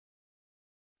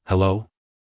Hello?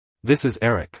 This is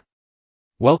Eric.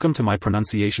 Welcome to my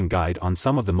pronunciation guide on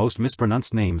some of the most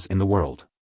mispronounced names in the world.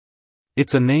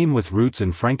 It's a name with roots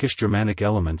in Frankish-Germanic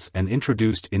elements and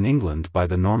introduced in England by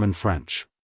the Norman French.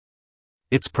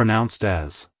 It's pronounced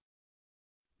as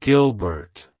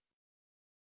Gilbert,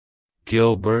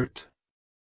 Gilbert,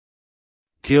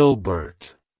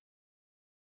 Gilbert.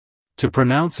 To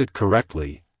pronounce it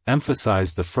correctly,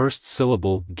 emphasize the first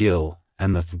syllable gil,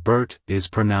 and the bert is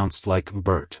pronounced like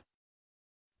burt.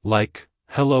 Like,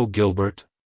 hello Gilbert.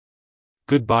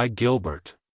 Goodbye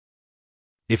Gilbert.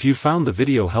 If you found the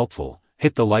video helpful,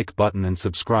 hit the like button and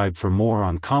subscribe for more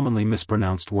on commonly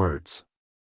mispronounced words.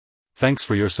 Thanks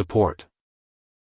for your support.